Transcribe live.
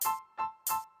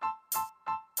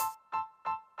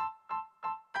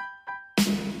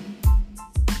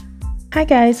Hi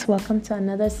guys, welcome to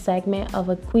another segment of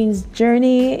A Queen's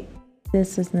Journey.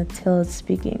 This is Natilda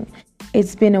speaking.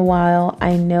 It's been a while,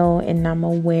 I know, and I'm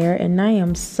aware, and I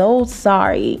am so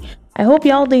sorry. I hope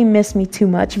y'all didn't miss me too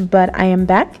much, but I am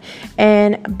back.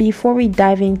 And before we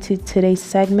dive into today's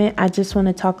segment, I just want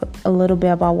to talk a little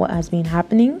bit about what has been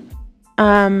happening.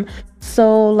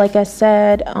 So like I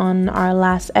said on our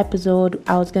last episode,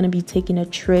 I was going to be taking a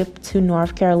trip to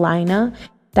North Carolina.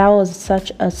 That was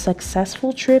such a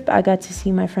successful trip. I got to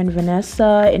see my friend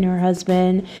Vanessa and her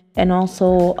husband, and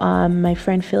also my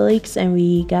friend Felix, and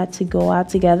we got to go out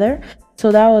together. So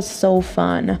that was so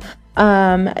fun.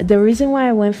 The reason why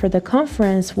I went for the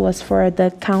conference was for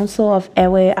the Council of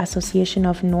Ewe Association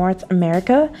of North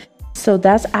America. So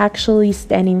that's actually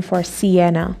standing for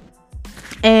Siena.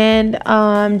 And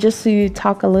just to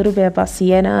talk a little bit about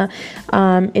Siena,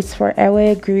 it's for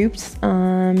Ewe groups,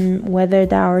 whether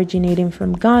they're originating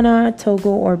from Ghana, Togo,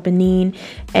 or Benin,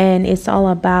 and it's all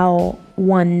about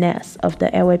oneness of the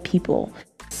Ewe people.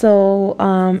 So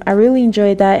I really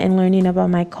enjoyed that and learning about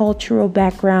my cultural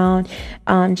background,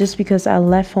 just because I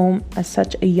left home at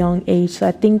such a young age. So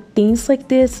I think things like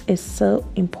this is so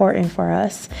important for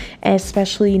us, and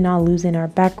especially not losing our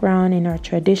background and our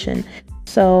tradition.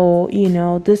 So,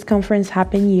 this conference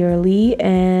happened yearly,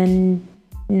 and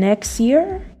next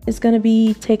year is going to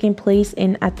be taking place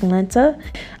in Atlanta.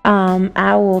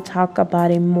 I will talk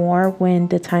about it more when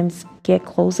the times get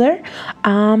closer.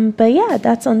 But yeah,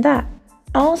 that's on that.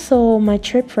 Also, my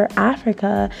trip for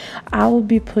Africa, I will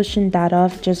be pushing that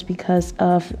off just because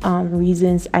of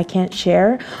reasons I can't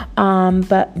share.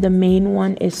 But the main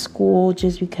one is school,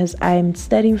 just because I'm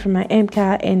studying for my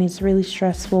MCAT and it's really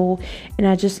stressful, and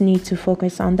I just need to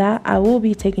focus on that. I will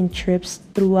be taking trips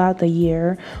throughout the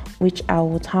year, which I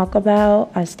will talk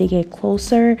about as they get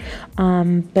closer.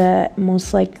 But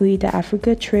most likely, the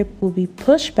Africa trip will be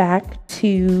pushed back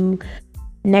to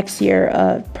next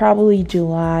year, probably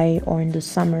July or in the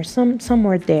summer,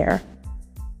 somewhere there.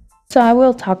 So I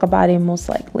will talk about it most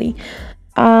likely.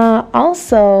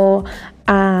 Also,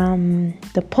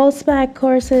 the post-bac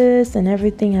courses and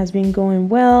everything has been going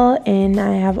well, and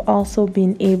I have also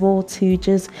been able to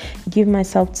just give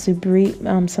myself to breathe,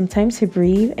 some time to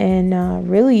breathe, and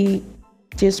really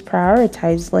just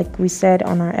prioritize. Like we said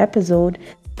on our episode,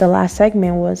 the last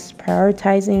segment was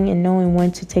prioritizing and knowing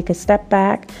when to take a step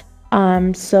back.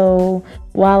 So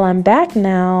while I'm back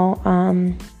now,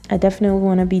 I definitely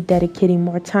want to be dedicating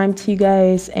more time to you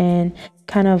guys and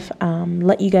kind of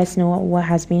let you guys know what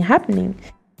has been happening.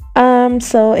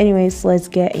 So anyways, let's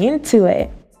get into it.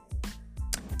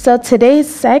 So today's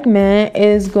segment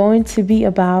is going to be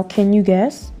about, can you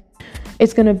guess?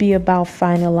 It's going to be about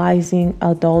finalizing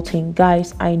adulting.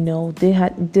 Guys, I know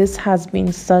this has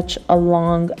been such a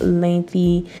long,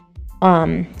 lengthy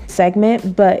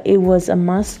segment, but it was a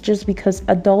must just because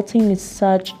adulting is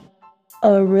such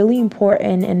a really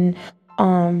important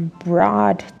and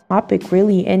broad topic,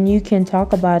 really, and you can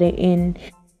talk about it in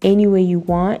any way you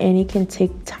want, and it can take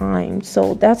time.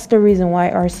 So that's the reason why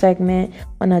our segment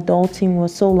on adulting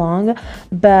was so long.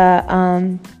 But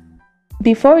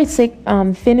before we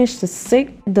finish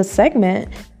the segment,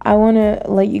 I want to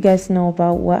let you guys know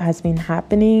about what has been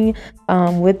happening.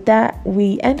 With that,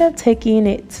 we end up taking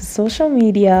it to social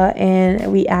media,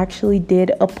 and we actually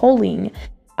did a polling.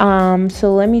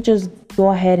 So let me just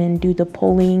go ahead and do the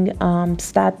polling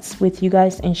stats with you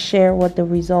guys and share what the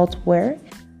results were,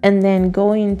 and then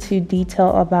go into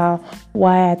detail about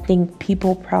why I think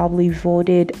people probably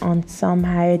voted on some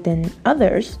higher than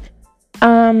others.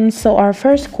 So our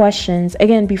first questions,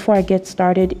 again, before I get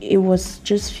started, it was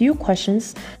just few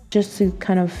questions just to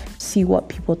kind of see what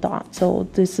people thought. So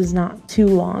this is not too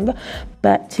long,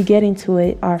 but to get into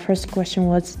it, our first question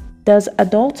was, does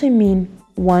adulting mean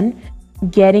 1,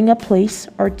 getting a place,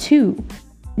 or 2,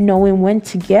 knowing when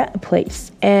to get a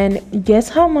place? And guess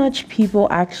how much people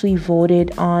actually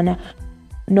voted on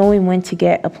knowing when to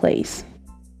get a place?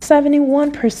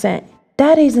 71%.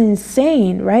 That is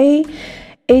insane, right?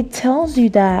 It tells you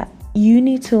that you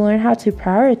need to learn how to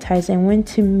prioritize and when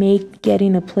to make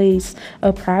getting a place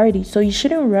a priority. So you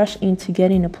shouldn't rush into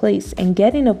getting a place. And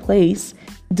getting a place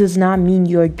does not mean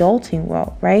you're adulting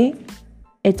well, right?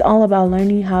 It's all about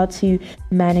learning how to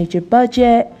manage your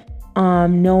budget,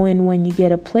 knowing when you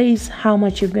get a place, how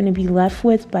much you're going to be left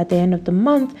with by the end of the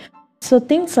month. So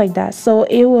things like that. So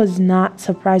it was not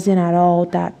surprising at all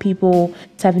that people,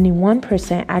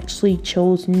 71%, actually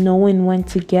chose knowing when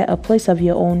to get a place of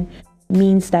your own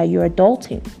means that you're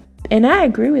adulting. And I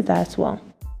agree with that as well.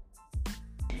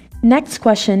 Next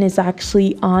question is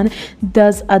actually on,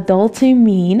 does adulting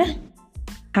mean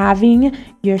having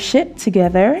your shit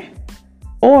together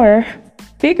or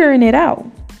figuring it out?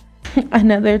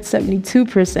 Another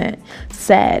 72%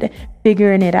 said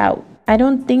figuring it out. I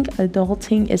don't think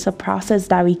adulting is a process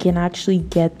that we can actually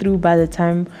get through by the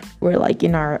time we're like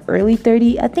in our early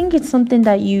 30s. I think it's something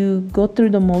that you go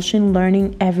through the motion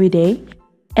learning every day,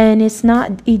 and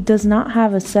it does not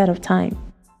have a set of time.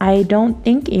 I don't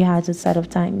think it has a set of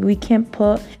time. We can't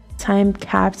put time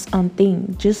caps on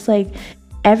things. Just like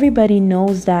everybody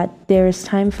knows that there's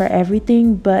time for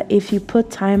everything, but if you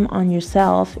put time on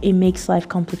yourself, it makes life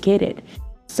complicated.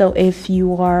 So if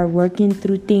you are working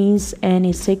through things and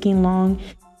it's taking long,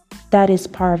 that is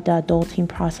part of the adulting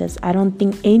process. I don't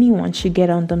think anyone should get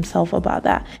on themselves about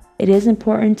that. It is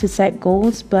important to set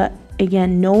goals, but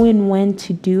again, knowing when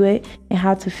to do it and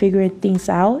how to figure things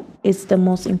out is the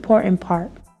most important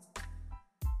part.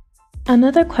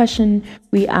 Another question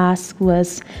we asked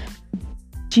was,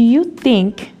 do you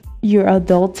think you're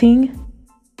adulting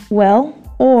well,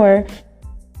 or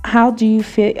how do you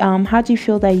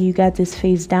feel that you got this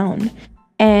phase down?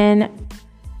 And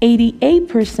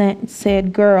 88%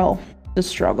 said, girl, the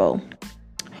struggle.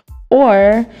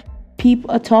 Or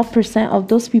 12% of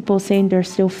those people saying they're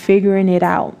still figuring it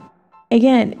out.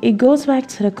 Again, it goes back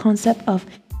to the concept of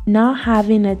not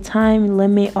having a time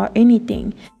limit or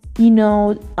anything.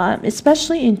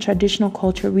 Especially in traditional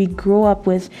culture, we grow up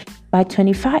with, by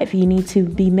 25, you need to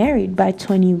be married. By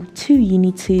 22, you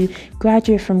need to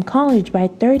graduate from college. By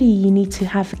 30, you need to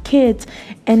have kids.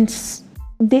 And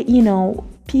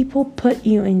people put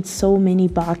you in so many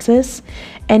boxes,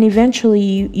 and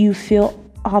eventually you feel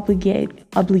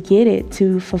obligated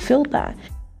to fulfill that.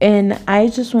 And I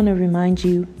just want to remind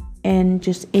you, and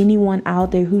just anyone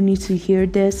out there who needs to hear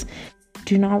this,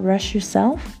 do not rush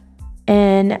yourself.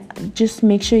 And just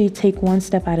make sure you take one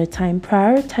step at a time.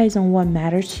 Prioritize on what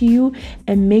matters to you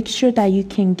and make sure that you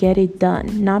can get it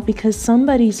done. Not because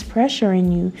somebody's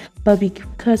pressuring you, but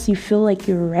because you feel like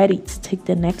you're ready to take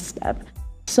the next step.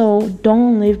 So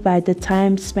don't live by the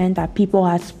time span that people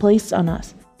have placed on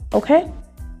us. Okay?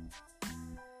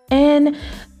 And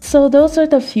so those are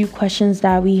the few questions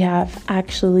that we have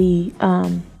actually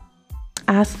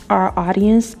asked our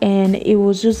audience, and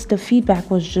the feedback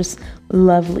was just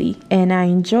lovely, and I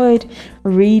enjoyed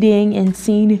reading and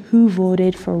seeing who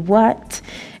voted for what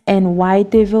and why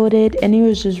they voted, and it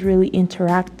was just really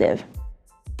interactive.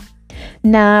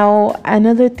 Now,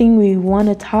 another thing we want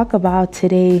to talk about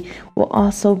today will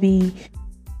also be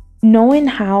knowing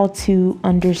how to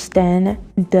understand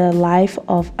the life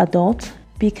of adults,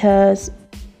 because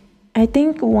I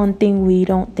think one thing we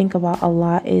don't think about a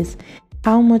lot is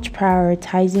how much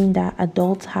prioritizing that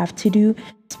adults have to do,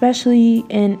 especially,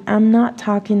 and I'm not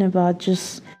talking about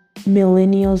just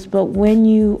millennials, but when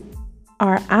you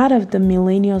are out of the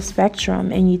millennial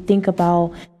spectrum and you think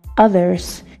about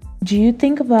others, do you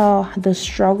think about the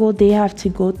struggle they have to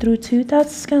go through too?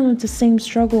 That's kind of the same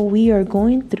struggle we are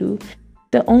going through.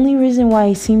 The only reason why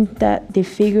it seems that they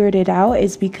figured it out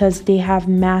is because they have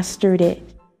mastered it,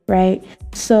 right?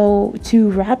 So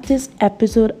to wrap this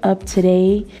episode up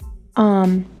today,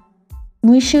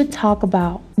 we should talk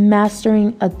about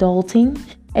mastering adulting.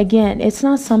 Again, it's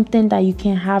not something that you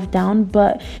can have down,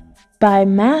 but by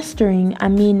mastering, I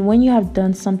mean when you have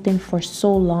done something for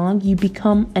so long, you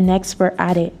become an expert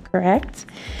at it, correct?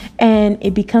 And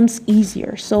it becomes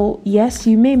easier. So yes,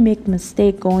 you may make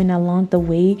mistake going along the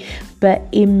way, but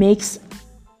it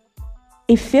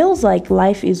feels like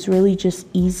life is really just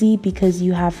easy because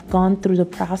you have gone through the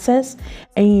process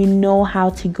and you know how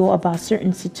to go about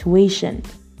certain situation,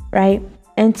 right?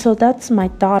 And so that's my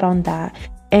thought on that.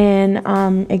 And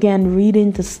again,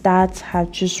 reading the stats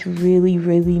have just really,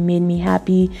 really made me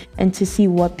happy, and to see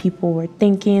what people were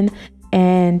thinking,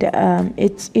 and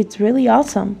it's really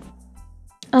awesome.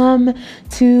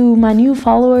 To my new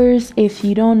followers, if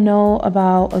you don't know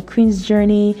about A Queen's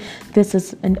Journey, this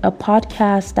is a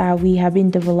podcast that we have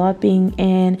been developing,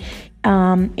 and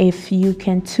if you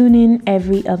can tune in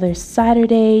every other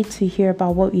Saturday to hear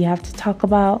about what we have to talk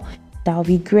about, that would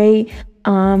be great.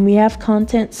 We have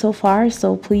content so far,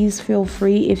 so please feel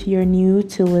free if you're new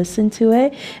to listen to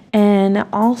it. And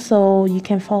also you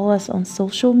can follow us on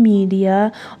social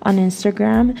media, on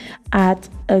Instagram at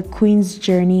A Queen's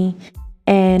Journey.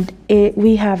 And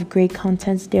we have great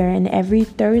contents there. And every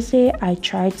Thursday, I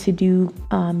try to do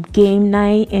game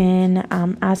night and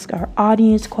ask our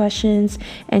audience questions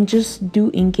and just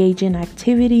do engaging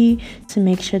activity to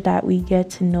make sure that we get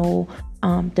to know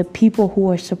the people who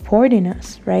are supporting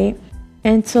us, right?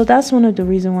 And so that's one of the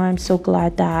reasons why I'm so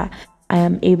glad that I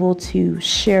am able to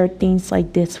share things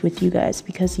like this with you guys,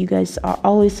 because you guys are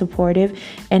always supportive,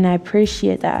 and I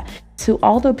appreciate that. To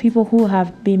all the people who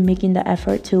have been making the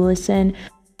effort to listen,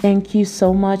 Thank you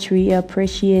so much. We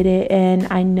appreciate it. And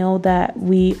I know that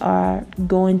we are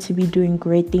going to be doing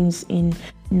great things in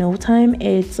no time.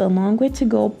 It's a long way to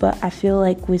go, but I feel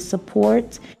like with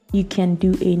support, you can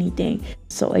do anything.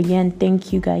 So, again,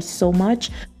 thank you guys so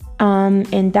much.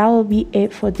 And that will be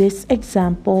it for this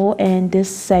example and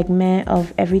this segment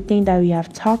of everything that we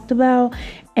have talked about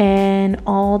and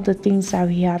all the things that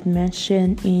we have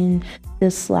mentioned in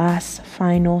this last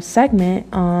final segment,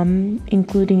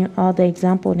 including all the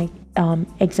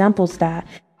examples that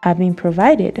have been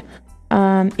provided.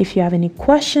 If you have any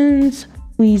questions,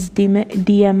 please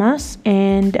DM us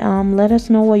and let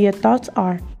us know what your thoughts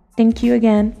are. Thank you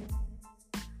again.